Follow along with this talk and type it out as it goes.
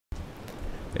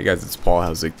Hey guys, it's Paul.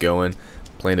 How's it going?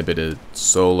 Playing a bit of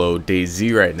solo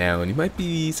DayZ right now, and you might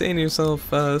be saying to yourself,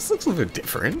 this looks a little bit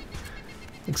different.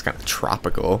 Looks kind of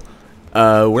tropical.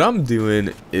 What I'm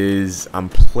doing is I'm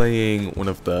playing one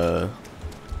of the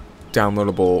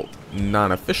downloadable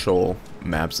non-official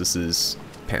maps. This is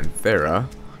Panthera.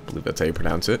 I believe that's how you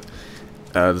pronounce it.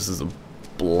 This is a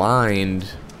blind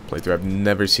playthrough. I've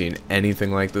never seen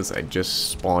anything like this. I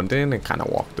just spawned in and kind of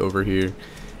walked over here.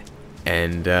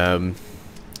 And,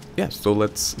 yeah, so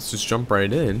let's just jump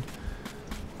right in.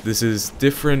 This is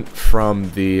different from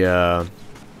the,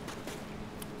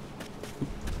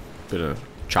 bit of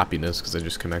choppiness because I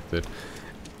just connected.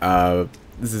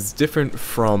 This is different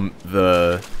from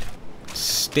the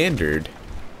standard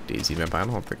DayZ map. I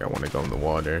don't think I want to go in the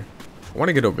water. I want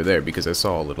to get over there because I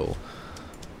saw a little,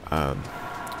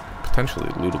 potentially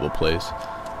lootable place.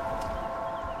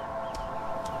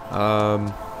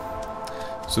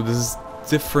 So this is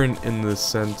different in the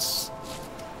sense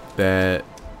that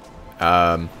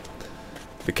the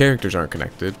characters aren't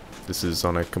connected. This is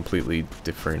on a completely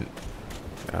different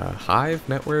hive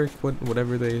network,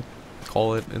 whatever they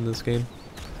call it in this game.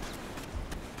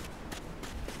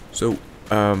 So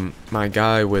my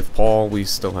guy with Paul, we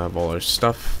still have all our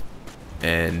stuff,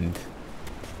 and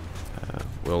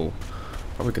we'll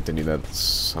probably continue that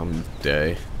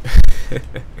someday.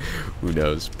 Who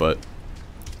knows? But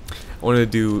I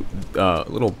wanted to do a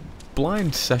little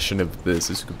blind session of this.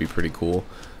 This could be pretty cool.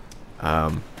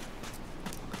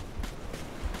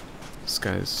 This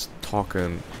guy's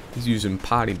talking. He's using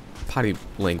potty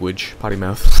language, potty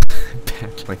mouth,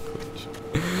 bad language.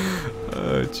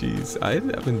 Oh, jeez. I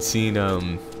haven't seen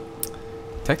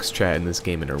text chat in this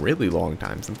game in a really long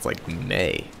time, since like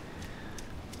May.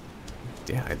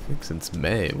 Yeah, I think since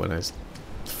May when I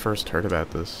first heard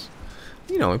about this.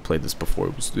 You know, I played this before.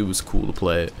 It was cool to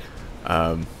play it.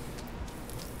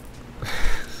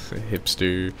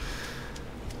 Hipster.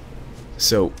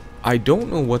 So I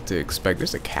don't know what to expect.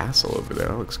 There's a castle over there.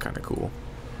 That looks kind of cool.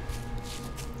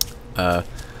 I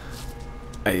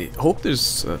hope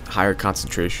there's a higher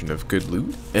concentration of good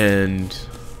loot, and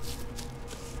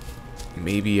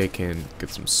maybe I can get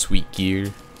some sweet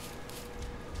gear.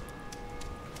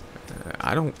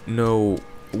 I don't know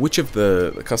which of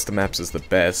the custom maps is the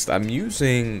best. I'm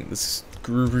using this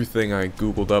guru thing I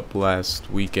googled up last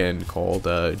weekend called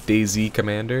DayZ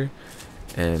Commander,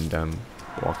 and I'm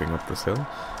walking up this hill,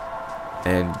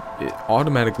 and it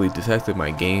automatically detected my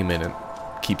game and it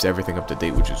keeps everything up to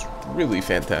date, which is really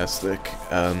fantastic.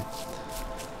 I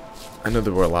know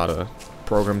there were a lot of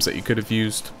programs that you could have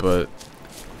used, but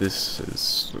this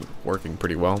is working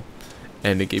pretty well.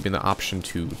 And it gave me the option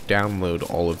to download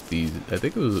all of these, I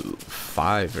think it was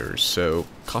 5 or so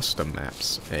custom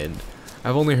maps, and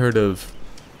I've only heard of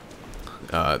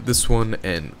this one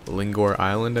and Lingor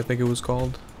Island, I think it was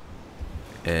called.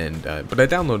 And but I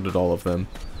downloaded all of them.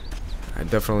 I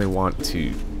definitely want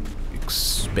to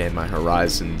expand my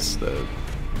horizons. The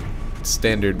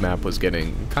standard map was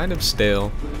getting kind of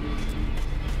stale,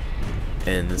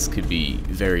 and this could be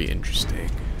very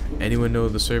interesting. Anyone know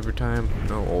the server time?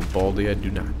 No, old Baldy, I do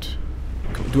not.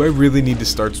 Do I really need to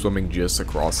start swimming just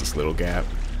across this little gap?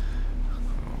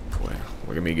 Oh boy,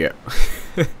 look at me go.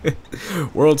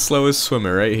 World's slowest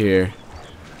swimmer right here.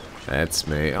 That's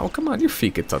me. Oh, come on, your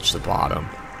feet could touch the bottom.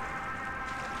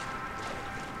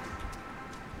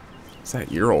 Is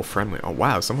that Euro friendly? Oh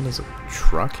wow, someone has a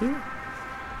truck here?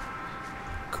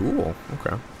 Cool,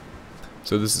 okay.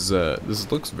 So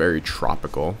this looks very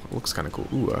tropical. It looks kind of cool.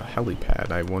 Ooh, a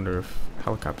helipad. I wonder if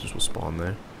helicopters will spawn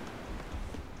there.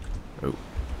 Oh,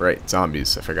 right,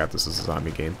 zombies. I forgot this is a zombie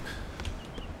game,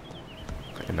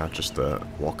 and not just a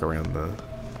walk around the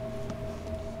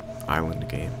island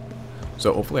game.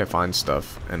 So hopefully I find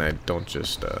stuff and I don't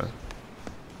just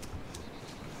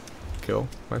kill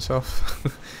myself.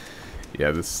 Yeah,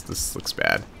 this looks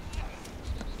bad.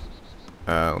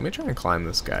 Let me try and climb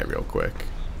this guy real quick.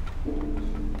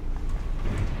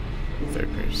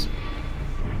 Third person.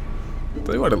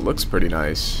 Tell you what, it looks pretty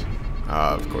nice.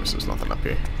 Of course, there's nothing up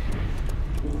here.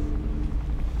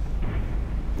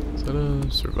 Is that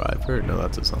a survivor? No,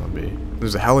 that's a zombie.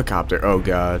 There's a helicopter. Oh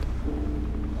god,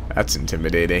 that's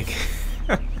intimidating.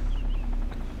 I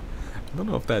don't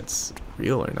know if that's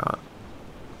real or not.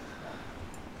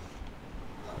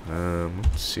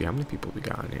 Let's see how many people we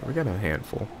got in here. We got a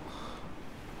handful.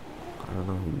 I don't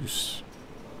know who's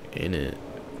in it,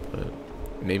 but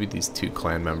maybe these 2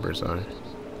 clan members are.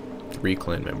 3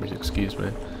 clan members, excuse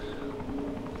me.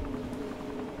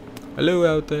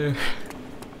 Hello out there.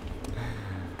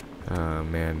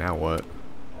 Man, now what?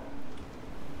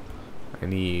 I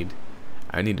need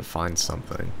to find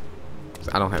something.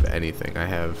 I don't have anything. I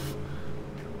have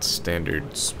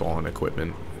standard spawn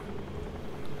equipment.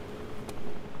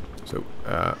 So,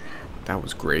 that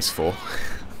was graceful.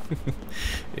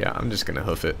 Yeah, I'm just gonna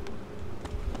hoof it.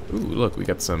 Ooh, look, we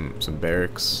got some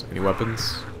barracks. Any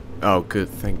weapons? Oh, good,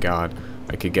 thank God.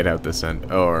 I could get out this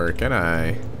end. Or can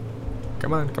I?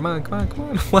 Come on, come on, come on, come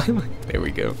on. Why am I? There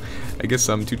we go. I guess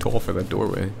I'm too tall for that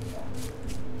doorway.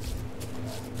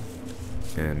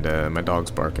 And my dog's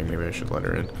barking. Maybe I should let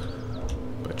her in.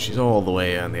 But she's all the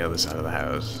way on the other side of the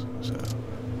house. So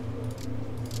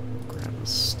grab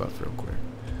this stuff real quick.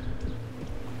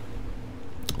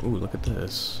 Ooh, look at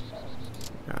this.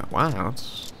 Wow,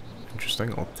 that's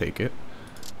interesting. I'll take it.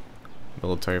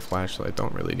 Military flashlight.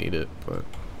 Don't really need it, but.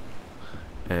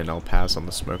 And I'll pass on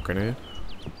the smoke grenade.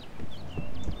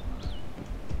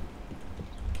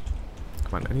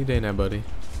 Come on, any day now, buddy.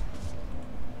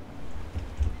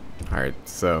 Alright,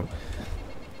 so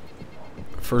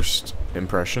first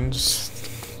impressions,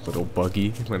 little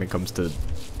buggy when it comes to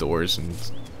doors and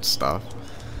stuff.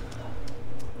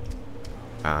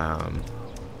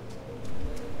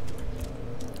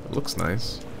 It looks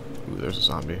nice. Ooh, there's a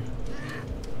zombie.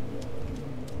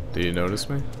 Did you notice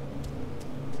me?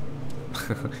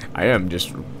 I am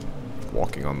just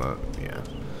walking on the, yeah.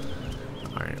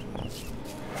 Alright, well.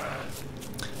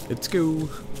 Let's go.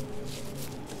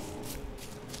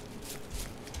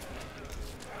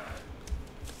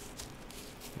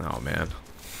 Oh man,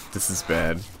 this is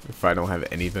bad. If I don't have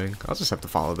anything, I'll just have to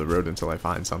follow the road until I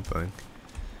find something.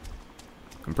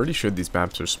 I'm pretty sure these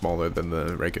maps are smaller than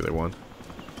the regular one.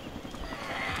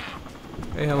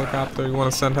 Hey helicopter, you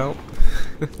want to send help?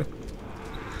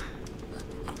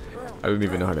 I don't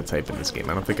even know how to type in this game.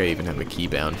 I don't think I even have a key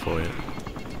bound for it.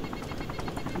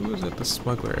 Who is at the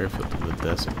smuggler airfield in the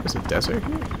desert? Is it desert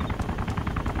here?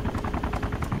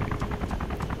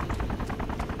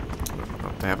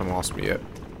 Oh, they haven't lost me yet.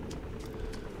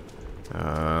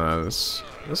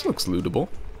 This looks lootable.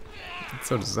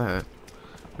 So does that.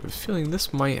 I have a feeling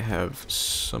this might have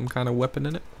some kind of weapon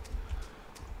in it.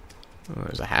 Oh,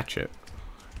 there's a hatchet.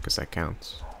 Guess that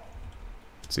counts.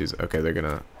 See, okay, they're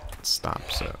gonna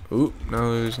stop. So, ooh,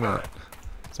 no, there's not.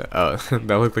 So, oh,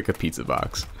 that looked like a pizza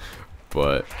box.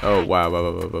 But oh wow,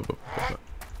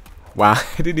 wow,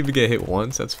 I didn't even get hit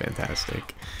once. That's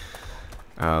fantastic.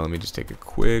 Let me just take a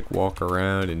quick walk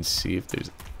around and see if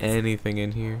there's anything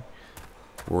in here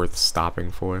worth stopping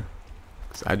for.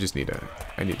 Cause I just need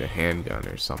I need a handgun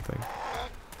or something.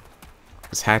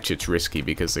 This hatchet's risky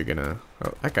because they're gonna.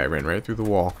 Oh, that guy ran right through the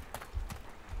wall.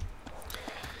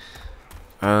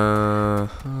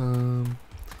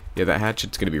 Yeah, that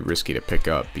hatchet's gonna be risky to pick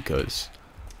up because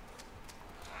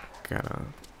I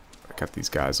got these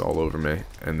guys all over me,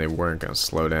 and they weren't gonna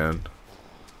slow down.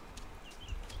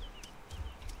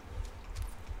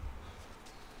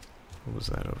 What was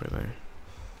that over there?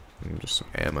 Just some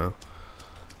ammo.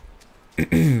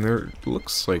 There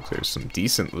looks like there's some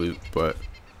decent loot, but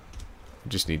I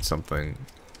just need something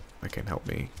that can help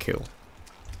me kill.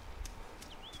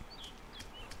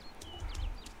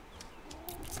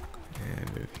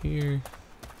 And in here,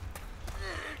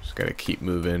 just gotta keep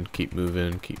moving, keep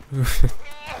moving, keep moving.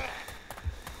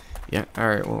 Yeah,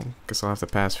 alright, well, guess I'll have to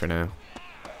pass for now.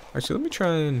 Actually, let me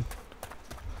try and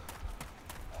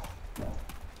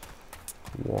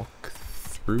walk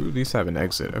through. These have an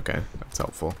exit. Okay, that's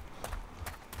helpful.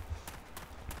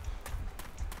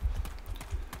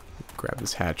 Grab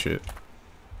this hatchet.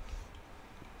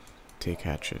 Take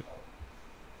hatchet.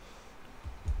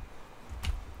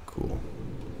 Cool.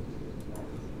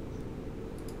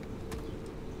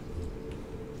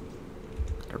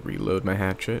 Gotta reload my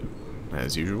hatchet,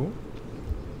 as usual.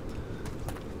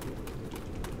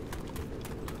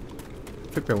 I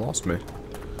think they lost me.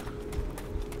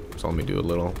 So let me do a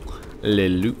little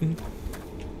looting.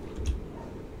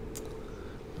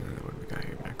 What do we got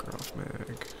here? Makarov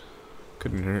mag.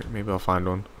 Couldn't hurt. Maybe I'll find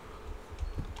one.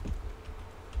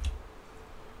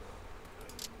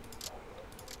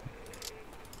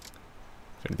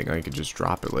 If anything, I could just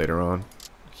drop it later on.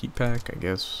 Heat pack, I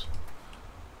guess.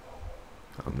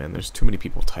 Oh man, there's too many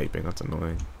people typing. That's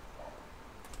annoying.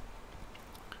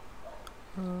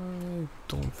 I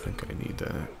don't think I need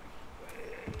that.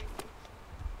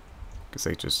 Because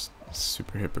they just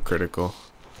super hypocritical.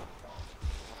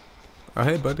 Oh,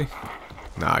 hey, buddy.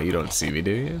 Nah, you don't see me,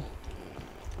 do you?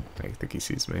 I think he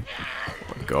sees me.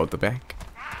 I'll go out the back.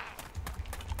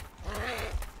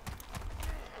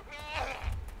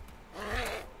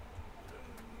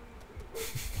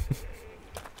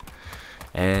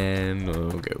 And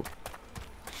we'll go.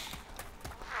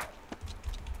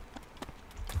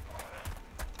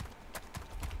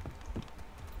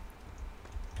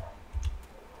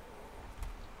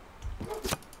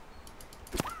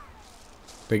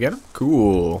 They get him?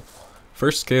 Cool.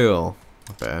 First kill.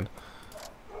 Not bad.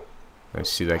 I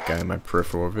see that guy in my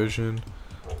peripheral vision.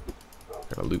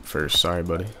 Gotta loot first. Sorry,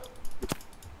 buddy.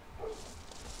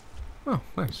 Oh,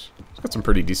 nice. It's got some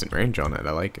pretty decent range on it.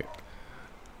 I like it.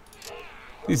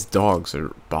 These dogs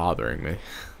are bothering me.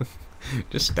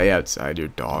 Just stay outside, your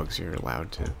dogs. You're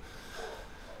allowed to.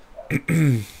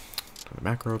 The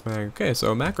macro bag. Okay,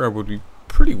 so a macro would be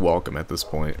pretty welcome at this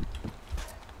point.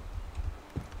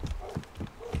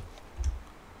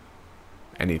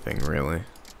 Anything, really.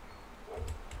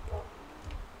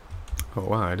 Oh,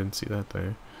 wow, I didn't see that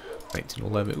there.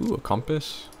 1911. Ooh, a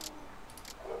compass.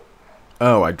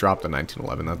 Oh, I dropped the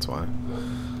 1911, that's why.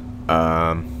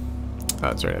 Oh,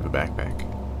 that's right, I have a backpack.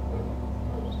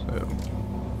 So,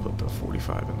 put the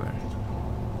 45 in there.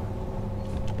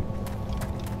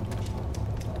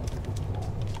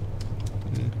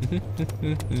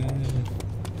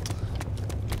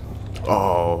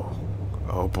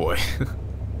 Oh boy.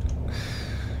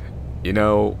 You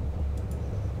know,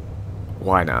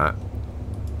 why not?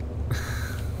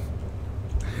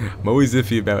 I'm always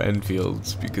iffy about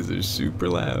Enfields because they're super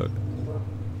loud.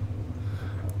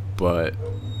 But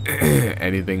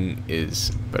anything is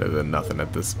better than nothing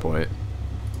at this point.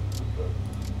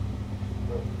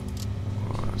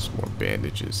 Oh, some more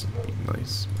bandages.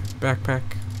 Nice. Backpack.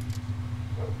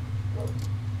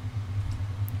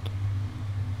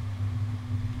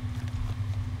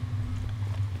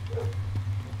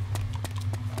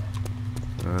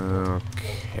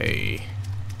 Okay.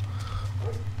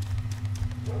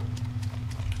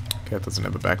 Okay, it doesn't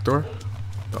have a back door.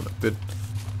 Thought it did.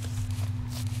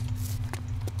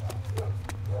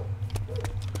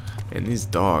 And these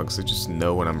dogs, they just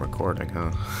know when I'm recording,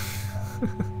 huh?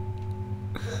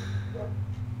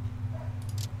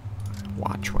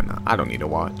 Watch, why not? I don't need a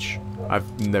watch.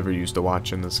 I've never used a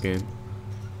watch in this game.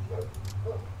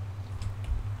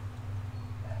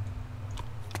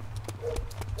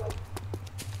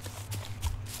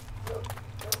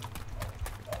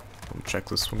 Check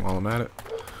this one while I'm at it.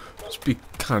 Just be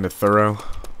kind of thorough.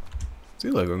 See,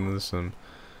 like, there's some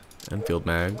Enfield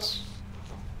mags.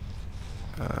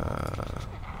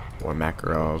 More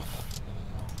Makarov.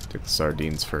 Take the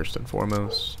sardines first and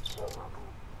foremost.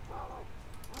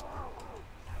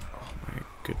 Oh my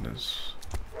goodness.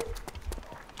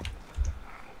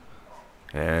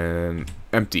 And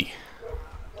empty.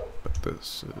 But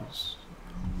this is.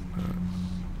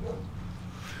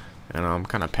 And I'm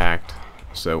kind of packed.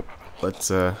 So. Let's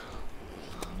get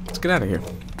out of here.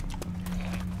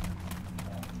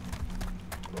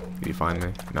 Did you find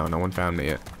me? No, no one found me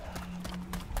yet.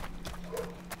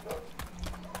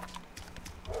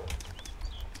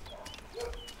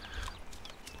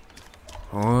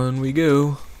 On we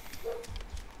go.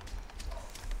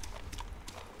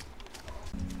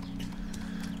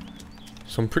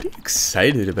 So I'm pretty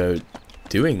excited about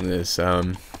doing this.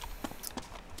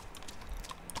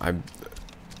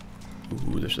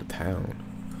 Ooh, there's a town.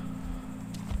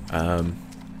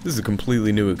 This is a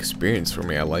completely new experience for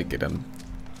me. I like it. I'm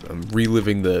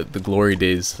reliving the glory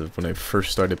days of when I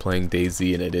first started playing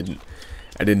DayZ, and I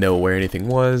didn't know where anything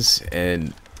was,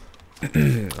 and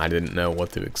I didn't know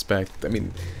what to expect. I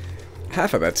mean,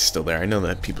 half of that's still there. I know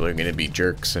that people are gonna be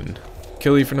jerks and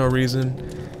kill you for no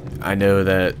reason. I know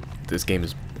that this game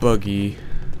is buggy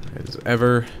as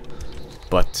ever,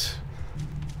 but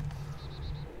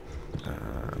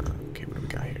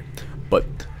But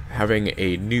having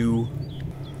a new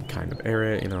kind of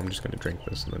area, you know, I'm just gonna drink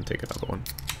this and then take another one.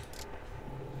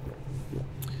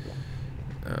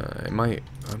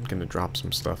 I'm gonna drop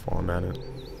some stuff while I'm at it.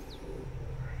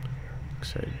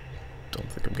 Cause I don't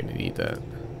think I'm gonna need that.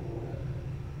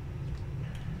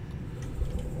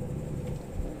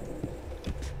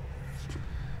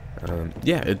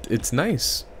 Yeah, it's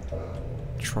nice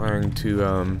trying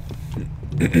to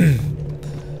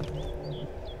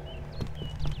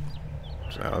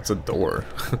Oh, it's a door.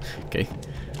 Okay.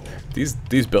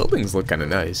 These buildings look kind of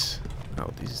nice. Oh,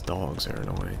 these dogs are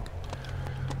annoying.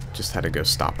 Just had to go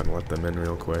stop and let them in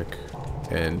real quick.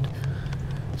 And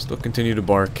still continue to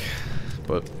bark.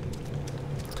 But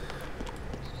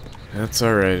that's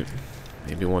alright.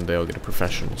 Maybe one day I'll get a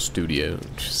professional studio.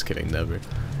 Just kidding, never.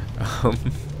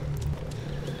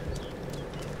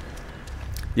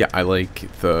 Yeah, I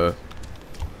like the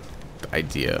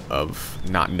idea of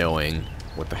not knowing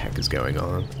what the heck is going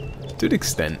on. To an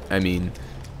extent, I mean...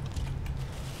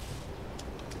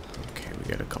 Okay, we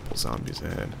got a couple zombies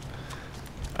ahead.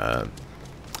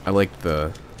 I like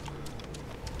the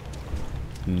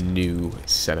new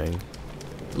setting.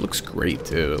 It looks great,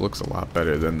 too. It looks a lot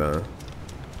better than the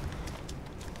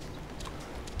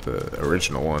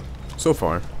original one. So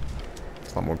far.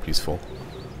 It's a lot more peaceful.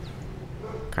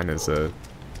 kind of as a...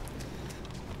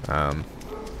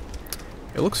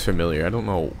 it looks familiar. I don't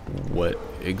know what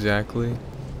exactly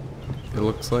it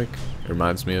looks like. It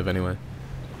reminds me of, anyway.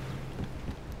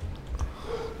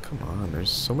 Come on, there's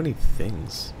so many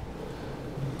things.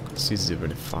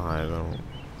 C05, I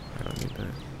don't need that.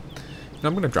 No,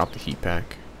 I'm gonna drop the heat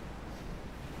pack.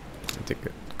 I'll take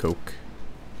a Coke.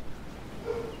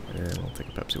 And I'll take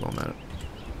a Pepsi while I'm at it.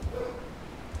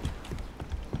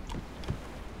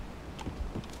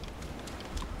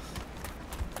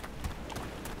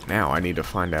 Now I need to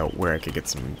find out where I could get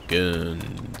some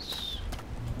guns.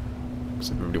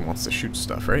 Because everybody wants to shoot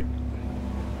stuff, right?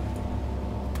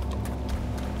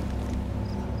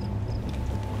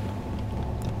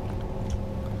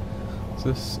 Is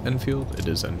this Enfield? It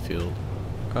is Enfield.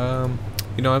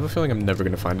 You know, I have a feeling I'm never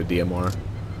going to find a DMR.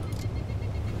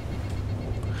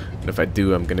 And if I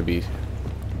do, I'm going to be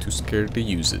too scared to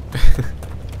use it.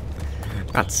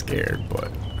 Not scared,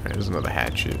 but... Alright, there's another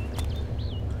hatchet.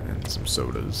 And some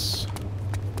sodas.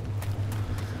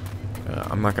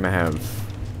 I'm not going to have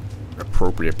an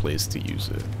appropriate place to use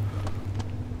it.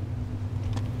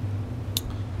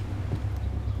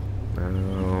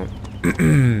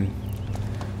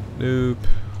 Nope.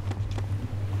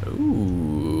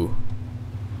 Ooh.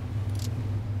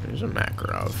 There's a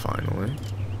Makarov, finally.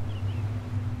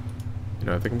 You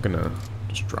know, I think I'm gonna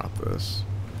just drop this.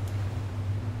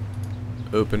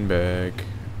 Open bag.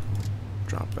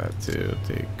 Drop that too.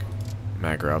 Take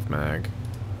Makarov mag.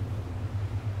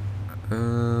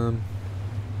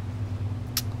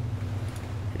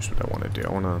 Here's what I want to do.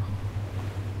 I want to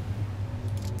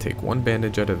take one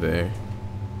bandage out of there.